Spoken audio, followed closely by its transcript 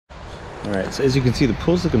All right, so as you can see, the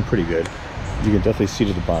pool's looking pretty good. You can definitely see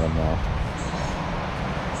to the bottom now.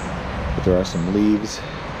 But there are some leaves.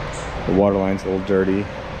 The water line's a little dirty.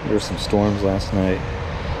 There were some storms last night,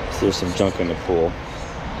 so there's some junk in the pool.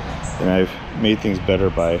 And I've made things better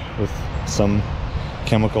with some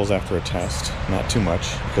chemicals after a test. Not too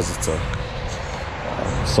much, because it's a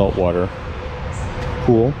saltwater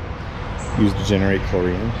pool used to generate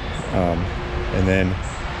chlorine. And then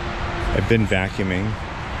I've been vacuuming,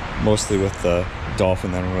 mostly with the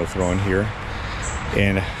Dolphin that I'm going to throw in here.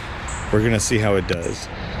 And we're going to see how it does.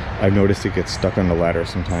 I've noticed it gets stuck on the ladder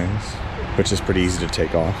sometimes, which is pretty easy to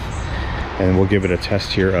take off. And we'll give it a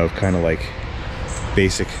test here of kind of like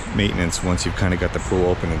basic maintenance once you've kind of got the pool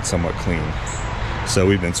open and somewhat clean. So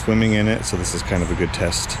we've been swimming in it, so this is kind of a good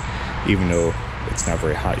test, even though it's not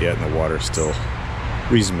very hot yet and the water's still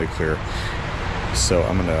reasonably clear. So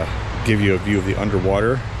I'm gonna give you a view of the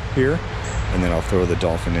underwater here, and then I'll throw the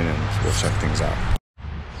Dolphin in and we'll check things out.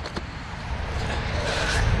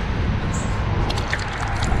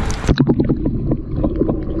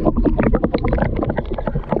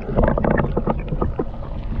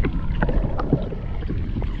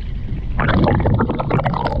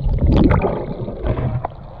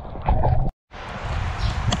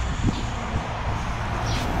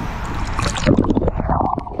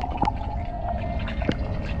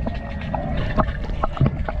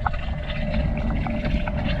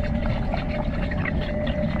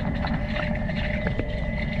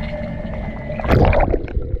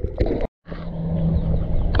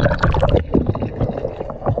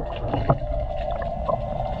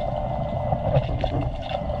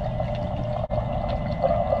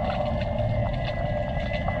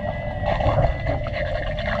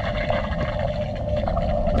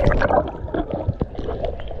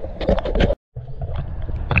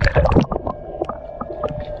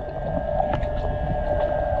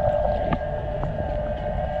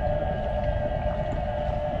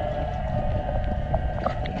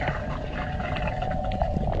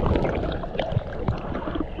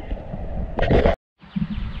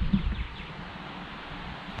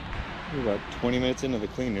 We're about 20 minutes into the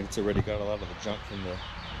cleaning. It's already got a lot of the junk from the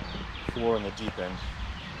floor and the deep end.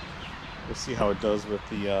 We'll see how it does with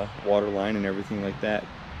the water line and everything like that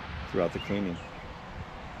throughout the cleaning.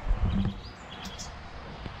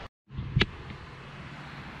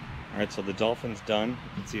 Alright, so the Dolphin's done.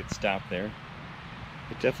 You can see it stopped there.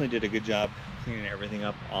 It definitely did a good job cleaning everything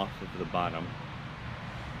up off of the bottom.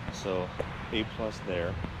 So A+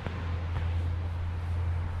 there.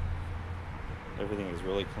 Everything is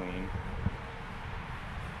really clean.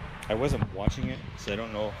 I wasn't watching it, so I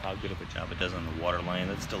don't know how good of a job it does on the water line.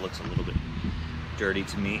 That still looks a little bit dirty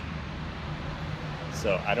to me.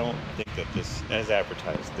 So I don't think that this, as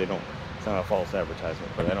advertised, it's not a false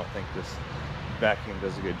advertisement, but I don't think this vacuum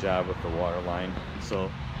does a good job with the water line. So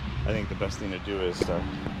I think the best thing to do is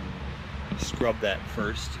scrub that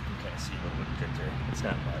first. You can kind of see a little bit there. It's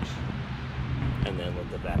not much. And then let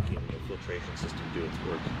the vacuum, the filtration system, do its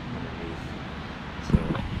work underneath. So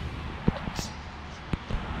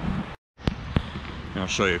I'll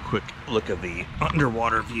show you a quick look at the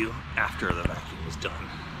underwater view after the vacuum is done.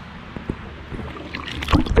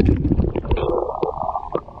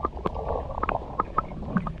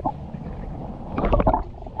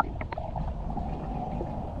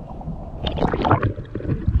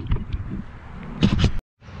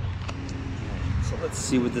 So let's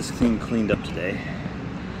see what this thing cleaned up today.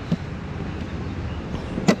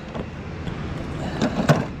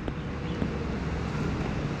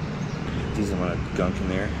 Decent amount of gunk in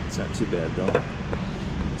there. It's not too bad though.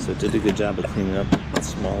 So it did a good job of cleaning up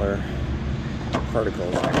smaller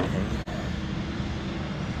particles and everything.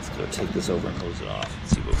 Let's go take this over and hose it off and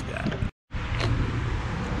see what we got.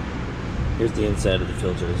 Here's the inside of the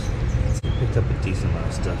filters. So it picked up a decent amount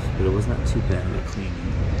of stuff, but it was not too bad of cleaning.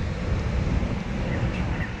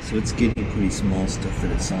 So it's getting pretty small stuff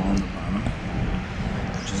that it saw on the bottom,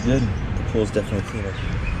 which is good. The pool's definitely cleaner.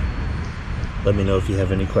 Let me know if you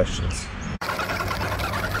have any questions.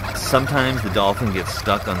 Sometimes the Dolphin gets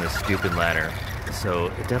stuck on this stupid ladder, so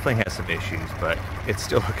it definitely has some issues, but it's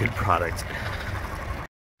still a good product.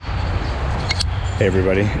 Hey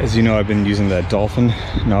everybody, as you know, I've been using the Dolphin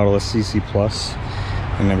Nautilus CC+,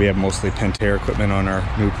 and then we have mostly Pentair equipment on our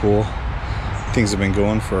new pool. Things have been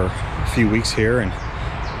going for a few weeks here, and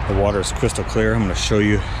the water is crystal clear. I'm going to show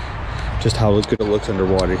you just how good it looks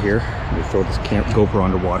underwater here. Let me throw this GoPro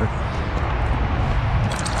underwater.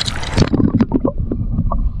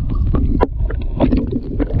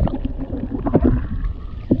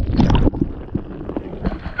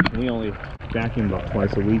 We only vacuum about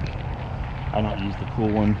twice a week. I don't use the pool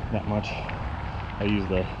one that much. I use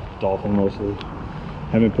the Dolphin mostly.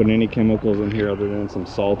 Haven't put any chemicals in here other than some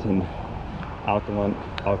salt and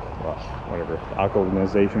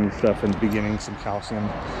alkalization stuff in the beginning, some calcium,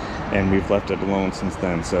 and we've left it alone since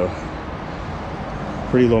then. So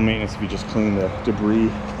pretty low maintenance if you just clean the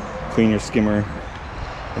debris, clean your skimmer,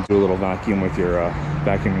 and do a little vacuuming with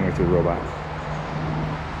your robot.